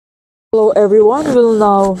everyone. We'll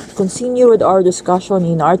now continue with our discussion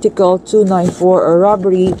in Article 294, or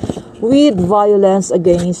robbery with violence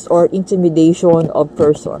against or intimidation of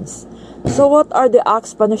persons. So what are the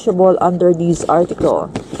acts punishable under this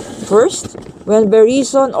article? First, when by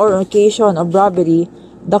reason or occasion of robbery,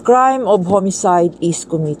 the crime of homicide is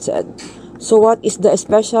committed. So what is the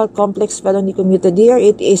special complex felony committed here?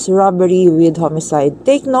 It is robbery with homicide.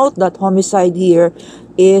 Take note that homicide here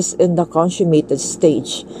is in the consummated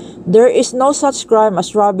stage. There is no such crime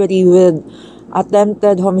as robbery with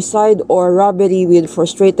attempted homicide or robbery with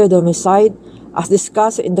frustrated homicide, as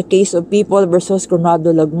discussed in the case of People versus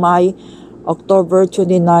Coronado Lagmay, October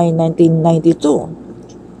 29,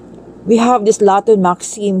 1992. We have this Latin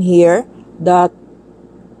maxim here that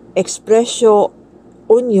expressio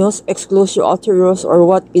unius exclusio ulterius, or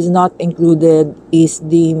what is not included is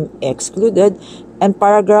deemed excluded, and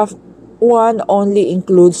paragraph 1 only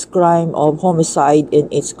includes crime of homicide in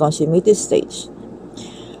its consummated stage.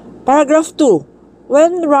 Paragraph 2.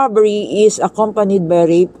 When robbery is accompanied by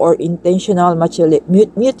rape or intentional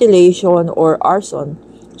mutilation or arson.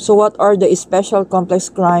 So what are the special complex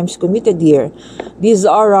crimes committed here? These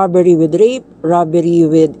are robbery with rape, robbery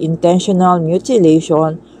with intentional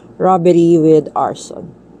mutilation, robbery with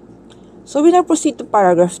arson. So we now proceed to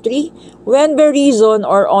paragraph 3. When by reason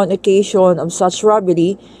or on occasion of such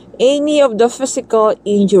robbery, any of the physical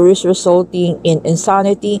injuries resulting in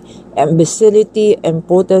insanity, imbecility,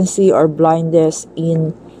 impotency, or blindness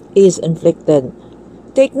is inflicted.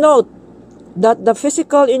 Take note that the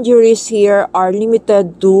physical injuries here are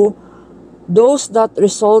limited to those that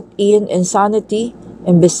result in insanity,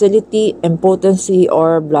 imbecility, impotency,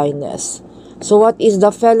 or blindness. So what is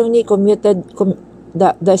the felony committed,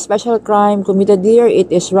 the special crime committed here?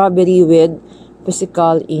 It is robbery with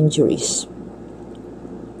physical injuries.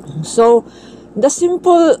 So, the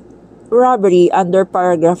simple robbery under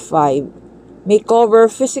paragraph 5 may cover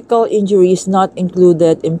physical injuries not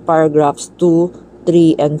included in paragraphs 2,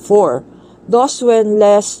 3, and 4. Thus, when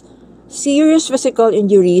less serious physical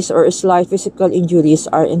injuries or slight physical injuries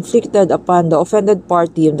are inflicted upon the offended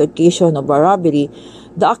party on the occasion of a robbery,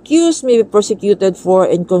 the accused may be prosecuted for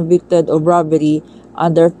and convicted of robbery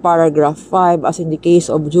under paragraph 5, as in the case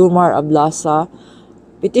of Jumar Ablasa,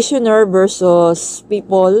 Petitioner versus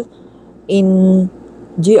People in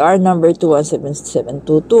GR number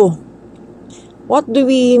 217722. What do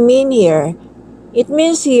we mean here? It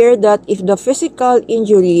means here that if the physical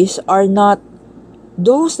injuries are not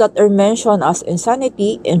those that are mentioned as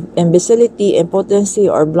insanity, imbecility, impotency,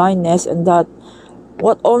 or blindness, and that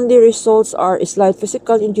what only results are slight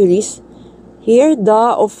physical injuries, here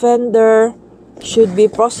the offender should be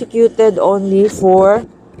prosecuted only for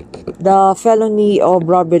the felony of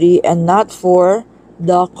robbery and not for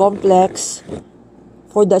the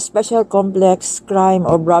special complex crime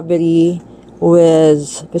of robbery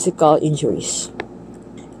with physical injuries.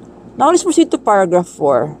 Now let's proceed to paragraph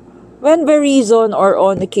 4. When by reason or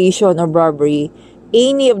on occasion of robbery,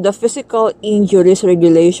 any of the physical injuries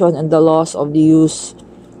regulation and the loss of the use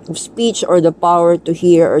of speech or the power to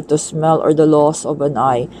hear or to smell or the loss of an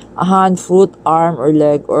eye, a hand, foot, arm, or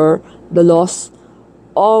leg, or the loss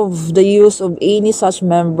of the use of any such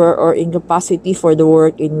member or incapacity for the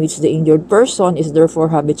work in which the injured person is therefore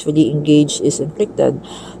habitually engaged is inflicted.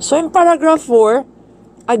 So in paragraph 4,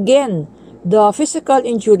 again, the physical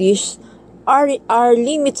injuries are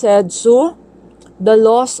limited to the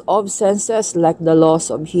loss of senses, like the loss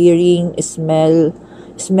of hearing,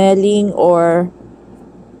 smelling, or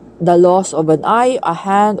the loss of an eye, a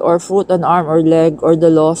hand or foot, an arm or leg, or the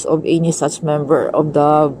loss of any such member of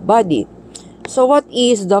the body. So what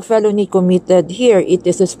is the felony committed here? It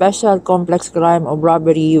is a special complex crime of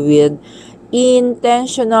robbery with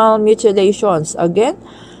intentional mutilations. Again,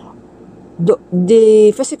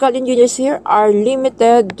 the physical injuries here are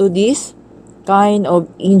limited to this kind of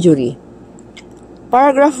injury.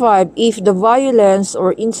 Paragraph 5. If the violence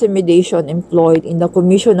or intimidation employed in the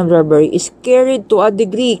commission of robbery is carried to a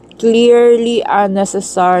degree clearly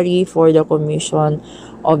unnecessary for the commission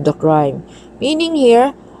of the crime. Meaning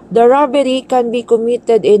here, the robbery can be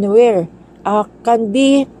committed anywhere, can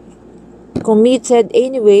be committed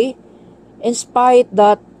anyway, in spite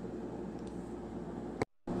that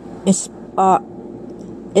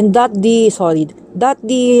that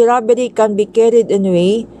the robbery can be carried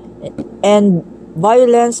anyway, and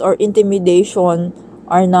violence or intimidation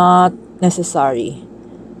are not necessary.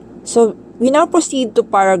 So we now proceed to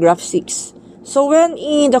paragraph 6. So when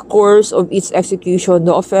in the course of its execution,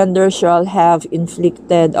 the offender shall have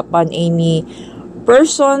inflicted upon any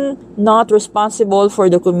person not responsible for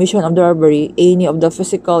the commission of the robbery any of the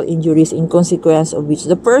physical injuries in consequence of which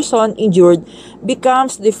the person injured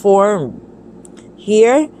becomes deformed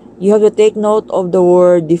Here, you have to take note of the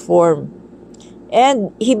word deform.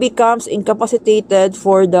 And he becomes incapacitated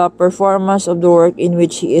for the performance of the work in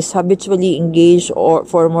which he is habitually engaged or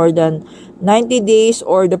for more than 90 days,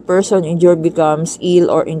 or the person injured becomes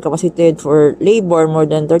ill or incapacitated for labor more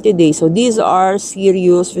than 30 days. So these are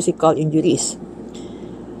serious physical injuries.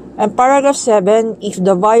 And paragraph 7, if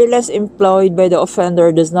the violence employed by the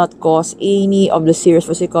offender does not cause any of the serious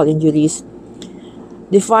physical injuries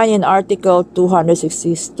defined in Article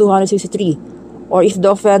 263, or if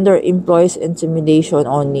the offender employs intimidation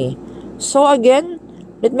only. So again,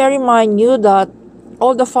 let me remind you that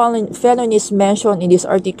all the felonies mentioned in this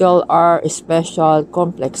article are special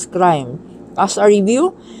complex crime. As a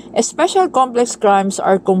review, special complex crimes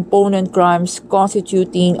are component crimes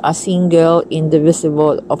constituting a single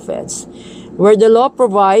indivisible offense, where the law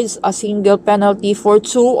provides a single penalty for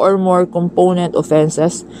two or more component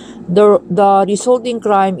offenses. The resulting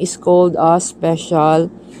crime is called a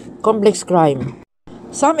special complex crime.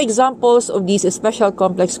 Some examples of these special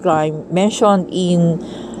complex crime mentioned in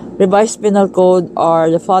Revised Penal Code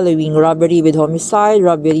are the following: robbery with homicide,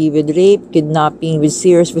 robbery with rape, kidnapping with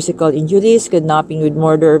serious physical injuries, kidnapping with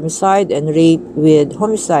murder homicide, and rape with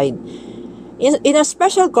homicide. In a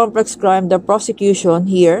special complex crime, the prosecution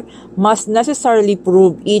here must necessarily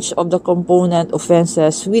prove each of the component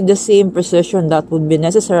offenses with the same precision that would be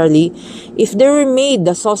necessarily if they were made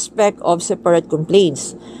the suspect of separate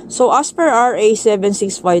complaints. So as per RA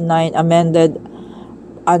 7659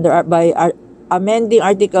 amending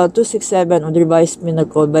Article 267 of the Revised Penal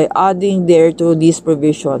Code by adding thereto this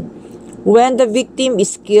provision: when the victim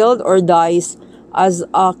is killed or dies as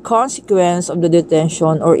a consequence of the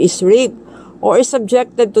detention, or is raped, or is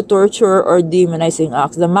subjected to torture or dehumanizing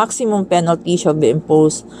acts, the maximum penalty shall be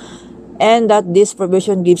imposed, and that this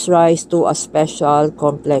provision gives rise to a special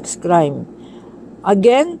complex crime.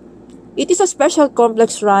 Again, it is a special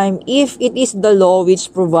complex crime if it is the law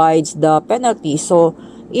which provides the penalty. So,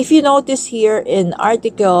 if you notice here in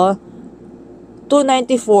Article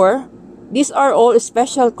 294, these are all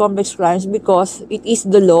special complex crimes because it is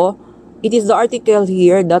the law, it is the article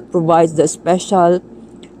here that provides the special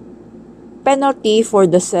penalty for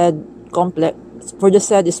the said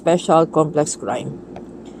special complex crime.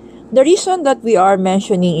 The reason that we are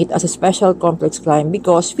mentioning it as a special complex crime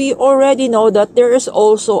because we already know that there is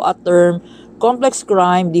also a term complex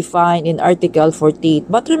crime defined in Article 48.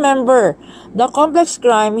 But remember, the complex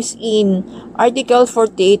crimes in Article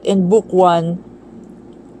 48 and Book 1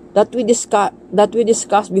 that we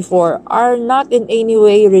discussed before are not in any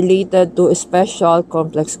way related to a special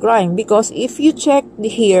complex crime, because if you check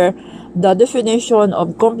here the definition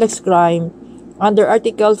of complex crime under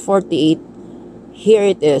Article 48, here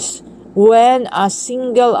it is: when a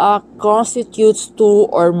single act constitutes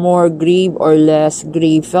two or more grave or less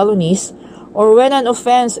grave felonies, or when an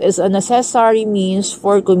offense is a necessary means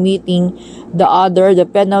for committing the other, the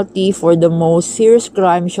penalty for the most serious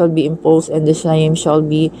crime shall be imposed, and the same shall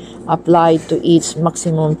be applied to each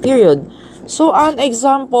maximum period. So, an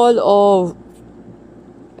example of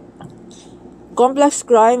complex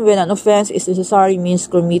crime when an offense is necessary means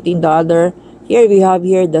committing the other, here we have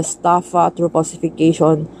here the staffa through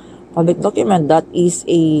falsification public document. That is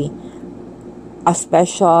a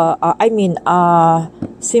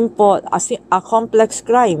complex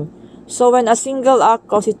crime. So when a single act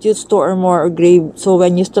constitutes two or more grave, so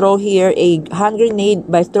when you throw here a hand grenade,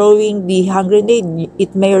 by throwing the hand grenade,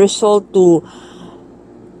 it may result to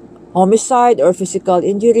homicide or physical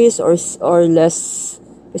injuries or less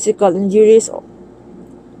physical injuries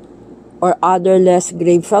or other less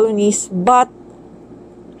grave felonies, but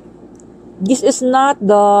this is not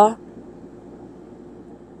the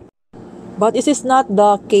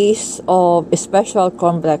case of special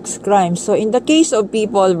complex crime. So in the case of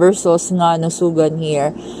People versus Nga Nasugan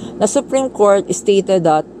here, the Supreme Court stated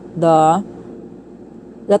that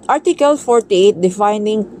Article 48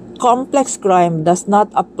 defining complex crime does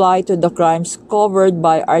not apply to the crimes covered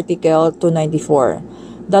by Article 294.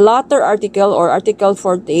 The latter article, or Article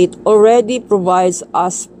 48, already provides a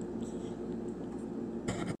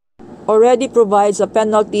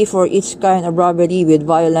penalty for each kind of robbery with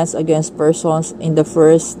violence against persons in the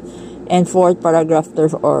first and fourth paragraph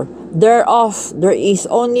thereof. There is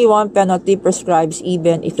only one penalty prescribed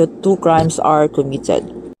even if the two crimes are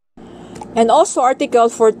committed. And also Article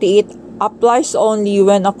 48 applies only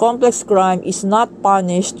when a complex crime is not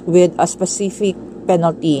punished with a specific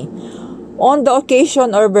penalty. On the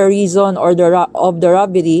occasion or by reason of the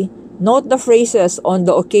robbery, note the phrases "on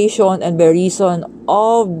the occasion" and "by reason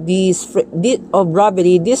of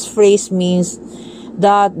robbery." This phrase means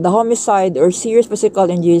that the homicide or serious physical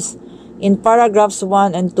injuries in paragraphs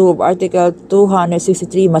 1 and 2 of Article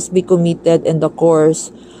 263 must be committed in the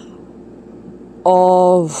course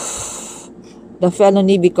of the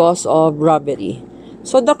felony because of robbery.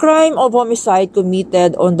 So the crime of homicide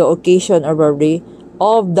committed on the occasion of robbery,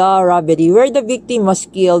 where the victim was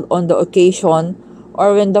killed on the occasion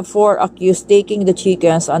or when the four accused taking the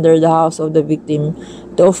chickens under the house of the victim.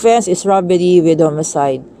 The offense is robbery with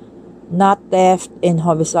homicide, not theft and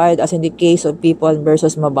homicide as in the case of People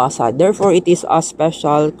versus Mabasa. Therefore, it is a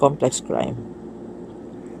special complex crime.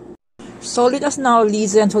 So let us now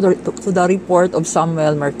listen to the report of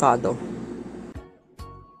Samuel Mercado.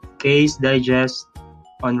 Case Digest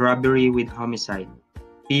on Robbery with Homicide.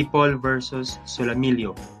 People versus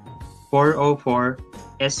Solamilio. 404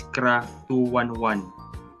 Escra 211.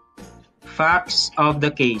 Facts of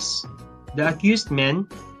the case. The accused men,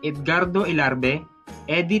 Edgardo Ilarbe,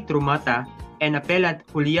 Eddie Trumata, and appellant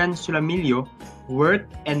Julian Solamilio work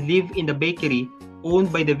and live in the bakery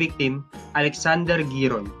owned by the victim, Alexander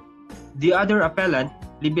Giron. The other appellant,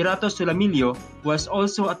 Liberato Solamilio, was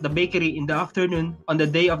also at the bakery in the afternoon on the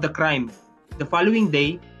day of the crime. The following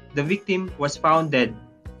day, the victim was found dead.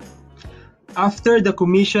 After the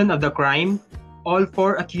commission of the crime, all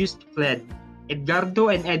four accused fled. Edgardo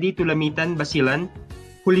and Eddie to Lamitan, Basilan,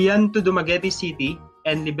 Julian to Dumaguete City,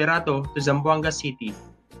 and Liberato to Zamboanga City.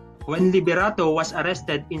 When Liberato was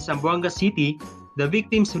arrested in Zamboanga City, the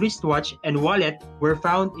victim's wristwatch and wallet were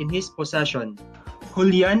found in his possession.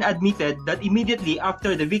 Julian admitted that immediately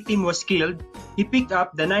after the victim was killed, he picked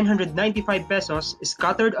up the 995 pesos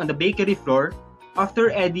scattered on the bakery floor after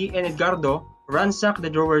Eddie and Edgardo ransacked the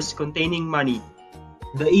drawers containing money.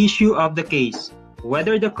 The issue of the case,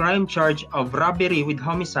 whether the crime charge of robbery with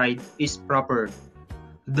homicide is proper.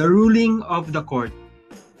 The ruling of the court.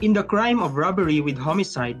 In the crime of robbery with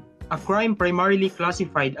homicide, a crime primarily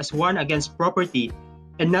classified as one against property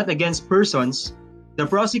and not against persons, the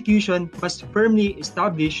prosecution must firmly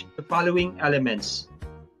establish the following elements.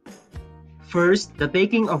 First, the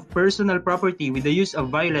taking of personal property with the use of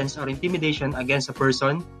violence or intimidation against a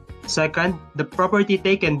person. Second, the property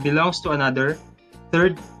taken belongs to another.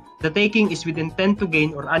 Third, the taking is with intent to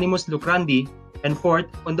gain or animus lucrandi. And fourth,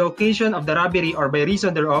 on the occasion of the robbery or by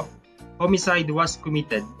reason thereof, homicide was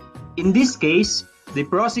committed. In this case, the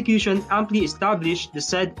prosecution amply established the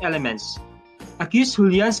said elements. Accused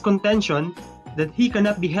Julian's contention that he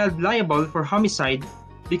cannot be held liable for homicide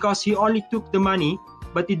because he only took the money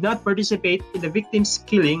but did not participate in the victim's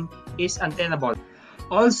killing is untenable.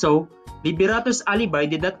 Also, Liberato's alibi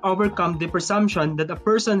did not overcome the presumption that a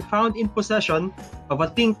person found in possession of a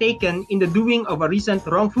thing taken in the doing of a recent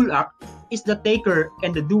wrongful act is the taker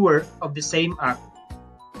and the doer of the same act.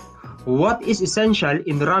 What is essential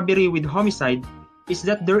in robbery with homicide is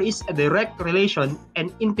that there is a direct relation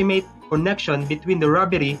and intimate connection between the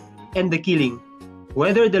robbery and the killing,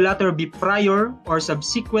 whether the latter be prior or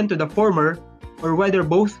subsequent to the former, or whether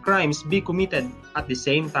both crimes be committed at the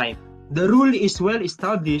same time. The rule is well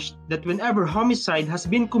established that whenever homicide has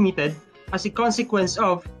been committed as a consequence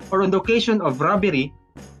of or on the occasion of robbery,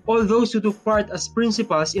 all those who took part as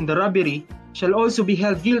principals in the robbery shall also be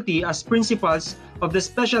held guilty as principals of the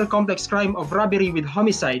special complex crime of robbery with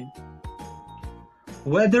homicide,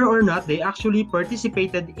 whether or not they actually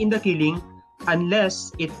participated in the killing,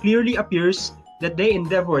 unless it clearly appears that they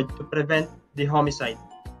endeavored to prevent the homicide.